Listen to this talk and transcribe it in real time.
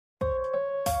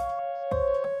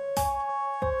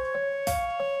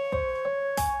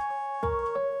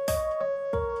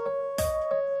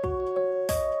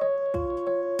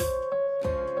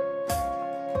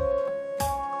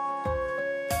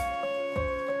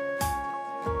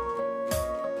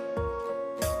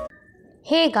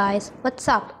Hey guys, what's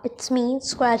up? It's me,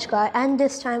 Scratch Guy, and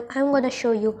this time I'm gonna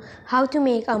show you how to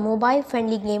make a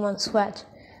mobile-friendly game on Scratch.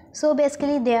 So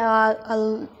basically, there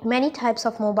are many types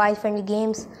of mobile-friendly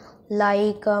games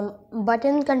like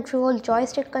button control,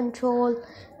 joystick control,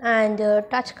 and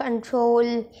touch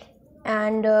control,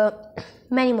 and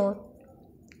many more.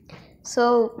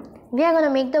 So we are gonna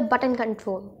make the button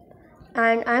control,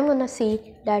 and I'm gonna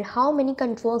see that how many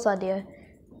controls are there.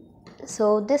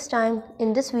 So this time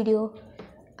in this video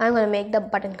I'm gonna make the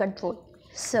button control.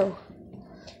 So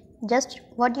just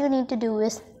what you need to do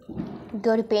is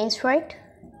go to paint sprite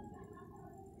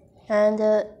and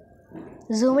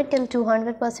zoom it till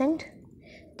 200%.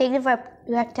 Take the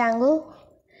rectangle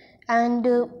and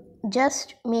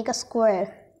just make a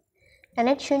square, and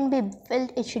it shouldn't be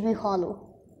filled, it should be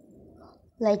hollow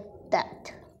like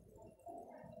that.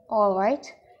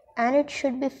 Alright, and it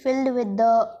should be filled with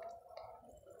the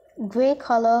gray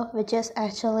color, which is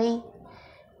actually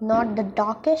not the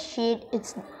darkest shade,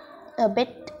 it's a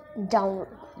bit downward,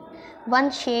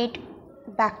 one shade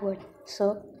backward,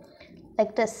 so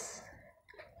like this.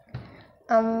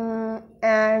 And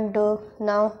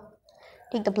now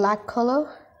take the black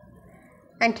color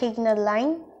and taking a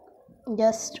line,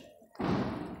 just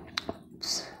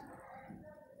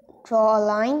draw a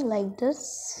line like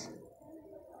this,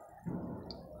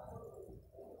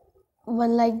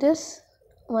 one like this,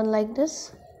 one like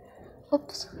this,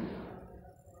 oops,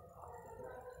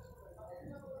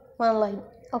 one line.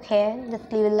 Okay,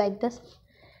 just leave it like this.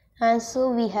 And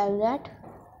so we have that,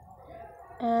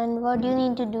 and what you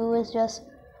need to do is just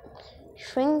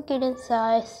shrink it in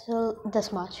size till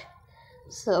this much,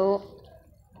 so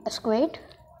that's great.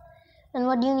 And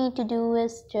what you need to do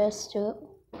is just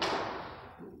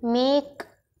make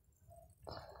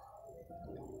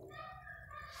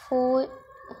 4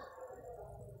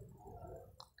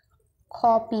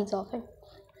 copies of it.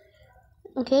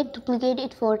 Okay, duplicate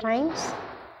it 4 times.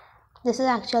 This is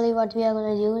actually what we are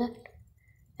going to do.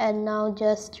 And now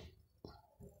just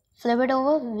flip it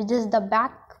over, which is the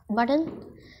back button,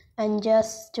 and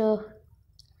just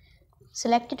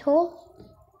select it whole,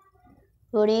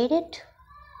 rotate it.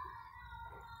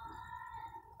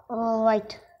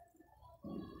 Alright,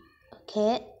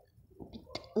 okay,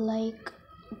 like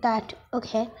that.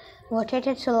 Okay, rotate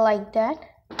it to like that.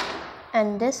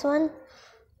 And this one,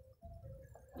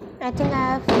 I think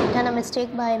I have done a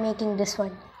mistake by making this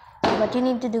one. What you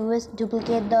need to do is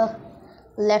duplicate the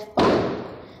left part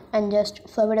and just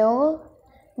flip it over.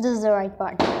 This is the right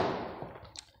part.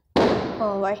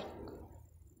 Alright,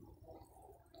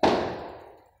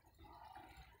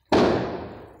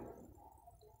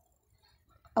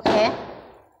 okay,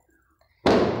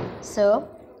 so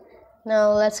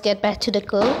now let's get back to the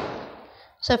code.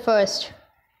 So first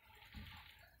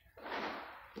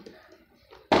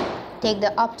take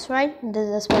the up sprite, this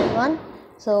is the sprite 1,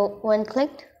 so when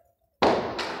clicked,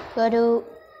 go to,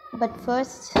 but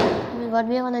first what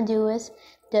we are gonna do is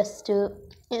just to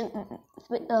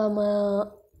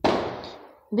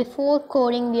before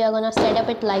coding we are gonna set up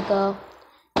it like a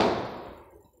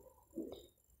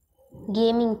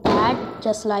gaming pad,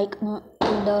 just like in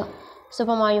the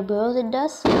Super Mario Bros. It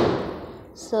does.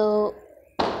 So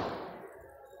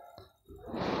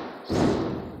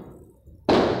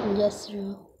just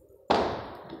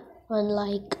one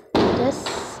like this,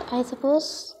 I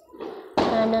suppose,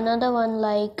 and another one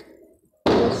like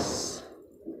this.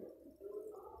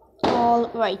 All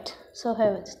right, so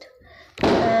here it is.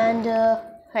 And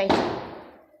right,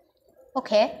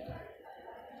 okay,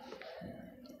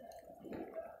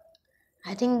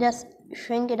 I think just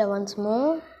shrink it once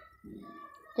more,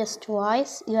 just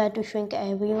twice. You have to shrink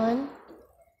everyone.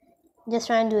 Just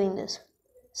try doing this.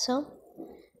 So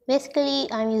basically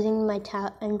I'm using my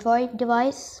Android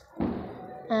device,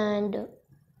 and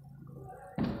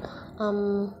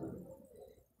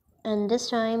this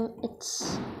time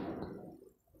it's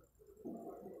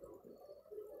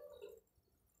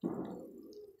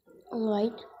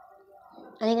alright.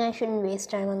 I think I shouldn't waste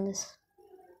time on this,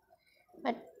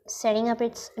 but setting up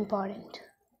it's important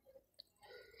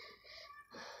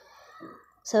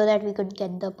so that we could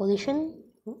get the position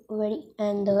ready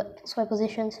and the XY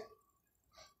positions,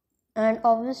 and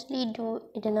obviously do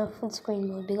it in a full screen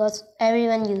mode because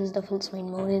everyone uses the full screen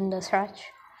mode in the Scratch.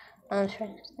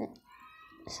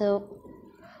 So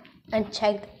and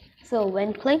check. So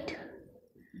when clicked,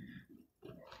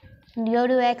 0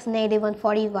 to X negative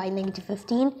 140, Y negative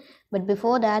 15, but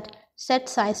before that set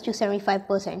size to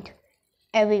 75%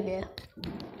 everywhere.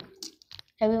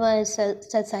 Everyone is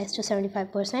set size to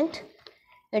 75%.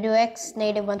 0 to X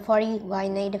negative 140, Y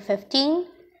negative 15,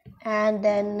 and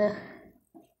then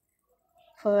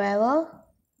forever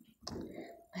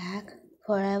back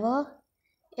forever,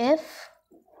 if,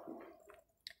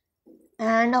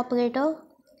 and operator,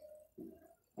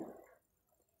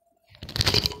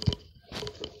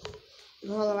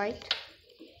 alright,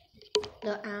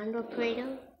 the and operator,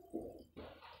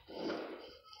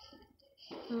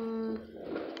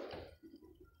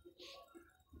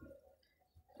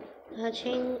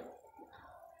 touching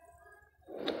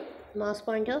mouse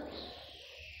pointer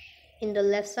in the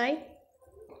left side,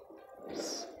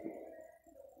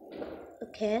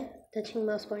 okay, touching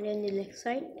mouse pointer in the left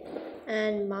side,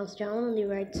 and mouse down on the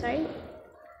right side.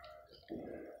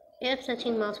 If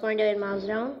touching mouse pointer and mouse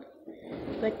down,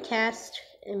 broadcast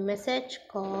a message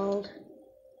called,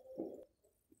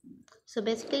 so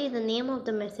basically the name of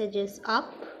the message is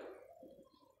up,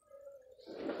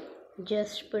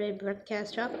 just put it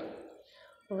broadcast up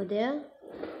over there.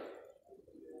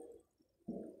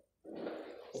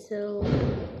 So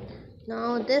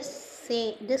now this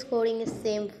coding is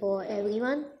same for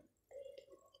everyone.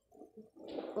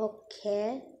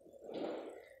 Okay,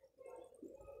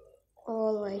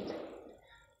 all right,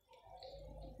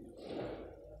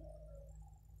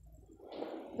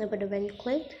 now put a when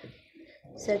clicked,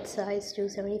 set size to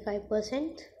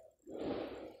 75%,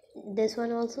 this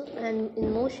one also, and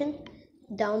in motion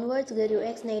downwards go to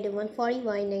x negative 140,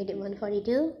 y negative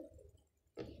 142.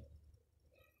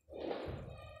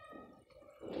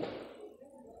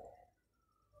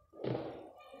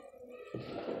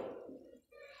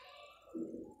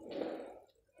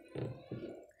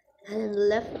 And in the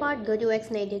left part go to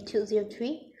x negative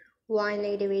 203, y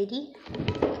negative 80.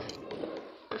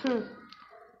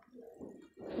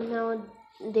 Now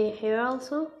they're here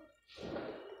also.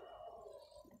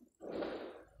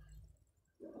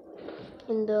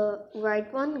 In the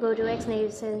right one go to x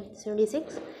negative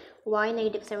 76, y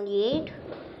negative 78,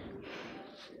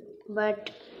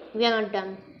 but we are not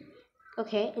done.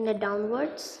 Okay, in the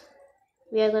downwards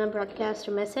we are going to broadcast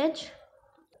a message,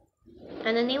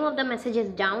 and the name of the message is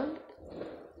down.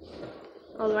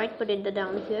 Alright, put it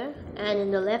down here. And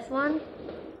in the left one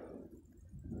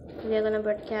we are going to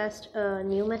broadcast a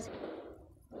new message,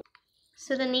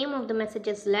 so the name of the message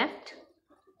is left,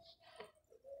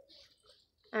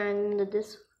 and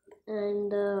this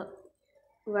and the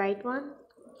right one,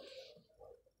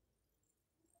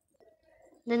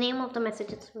 the name of the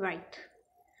message is right.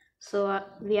 So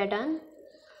we are done,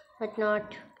 but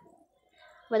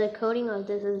the coding of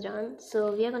this is done.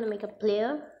 So we are going to make a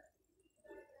player.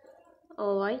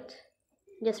 Alright,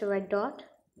 just a red dot.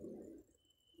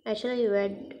 Actually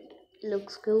red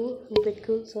looks cool, a bit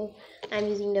cool, so I'm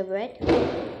using the red.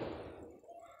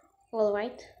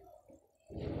 Alright,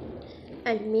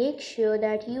 and make sure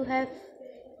that you have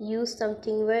used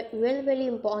something very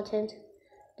important,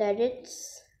 that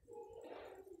it's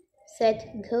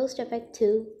set ghost effect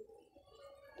to,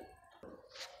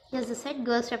 yes, the set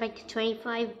ghost effect to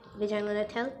 25, which I'm gonna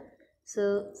tell.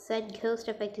 So set ghost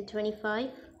effect to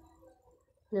 25,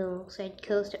 no, set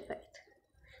ghost effect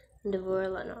in the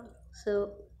world or not.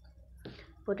 So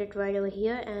put it right over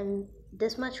here, and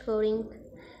this much coding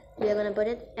we are gonna put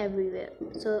it everywhere.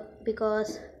 So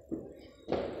because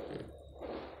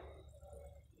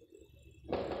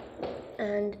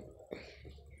and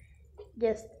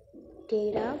just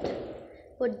take it out,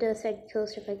 put the set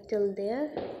ghost effect till there.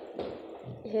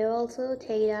 Here also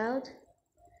take it out,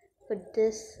 put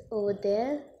this over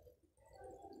there.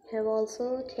 Here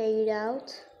also take it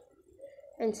out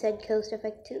and set ghost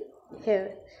effect to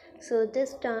here. So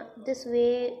this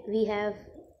way we have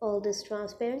all this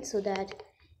transparent, so that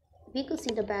we could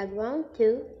see the background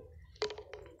too.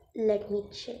 Let me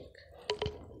check.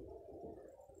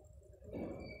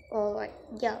 Alright,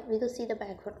 yeah, we could see the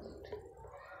background.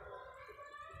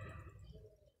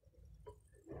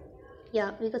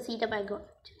 Yeah, we could see the background.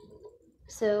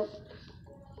 So,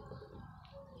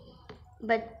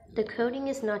 but the coding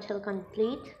is not till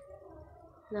complete.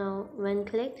 Now when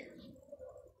clicked,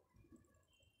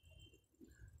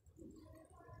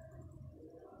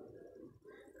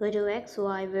 go to X,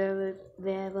 Y,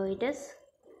 wherever it is.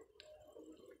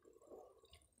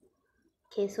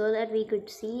 Okay, so that we could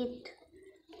see it,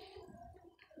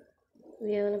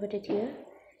 we are gonna put it here.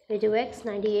 Go to X,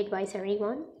 98 by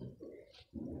 71.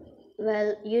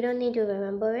 Well, you don't need to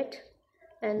remember it.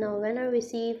 And now when I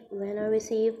receive,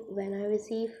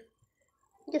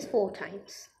 just 4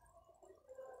 times.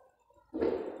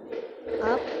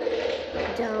 Up,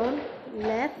 down,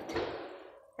 left,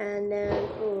 and then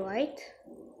right.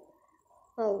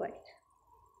 Alright.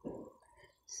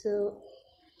 So,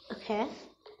 okay.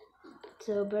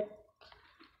 So, but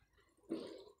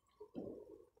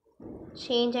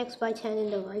change X by 10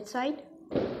 in the right side.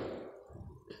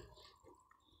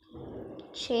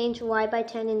 Change Y by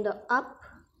 10 in the up.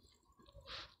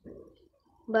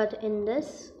 but in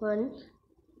this one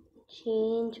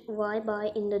change Y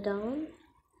by in the down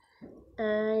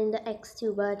and in the X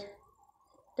too, but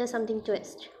there's something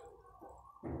twist.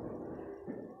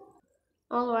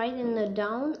 Alright, in the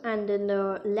down and in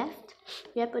the left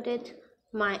we have put it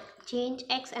change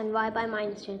X and Y by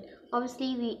 -10.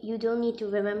 Obviously you don't need to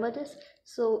remember this,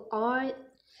 so our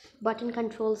button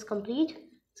control is complete.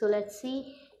 So let's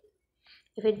see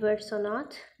if it works or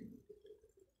not.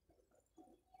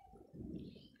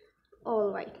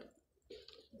 Alright,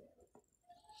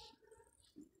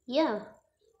 yeah,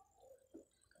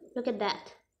 look at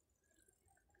that.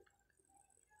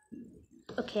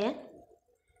 Okay,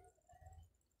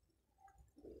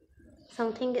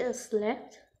 something is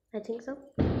left, I think so.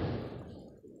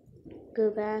 Go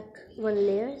back one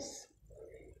layers,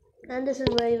 and this is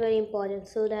very important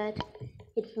so that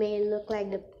it may look like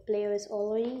the player is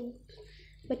already,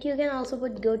 but you can also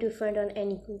put go to front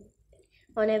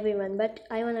on everyone, but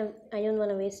I don't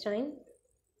wanna waste time.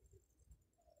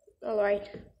 Alright,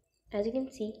 as you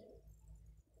can see,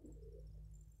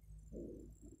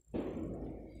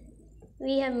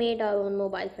 we have made our own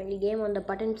mobile friendly game on the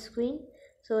button screen.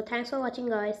 So thanks for watching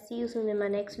guys, see you soon in my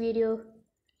next video.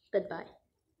 Goodbye.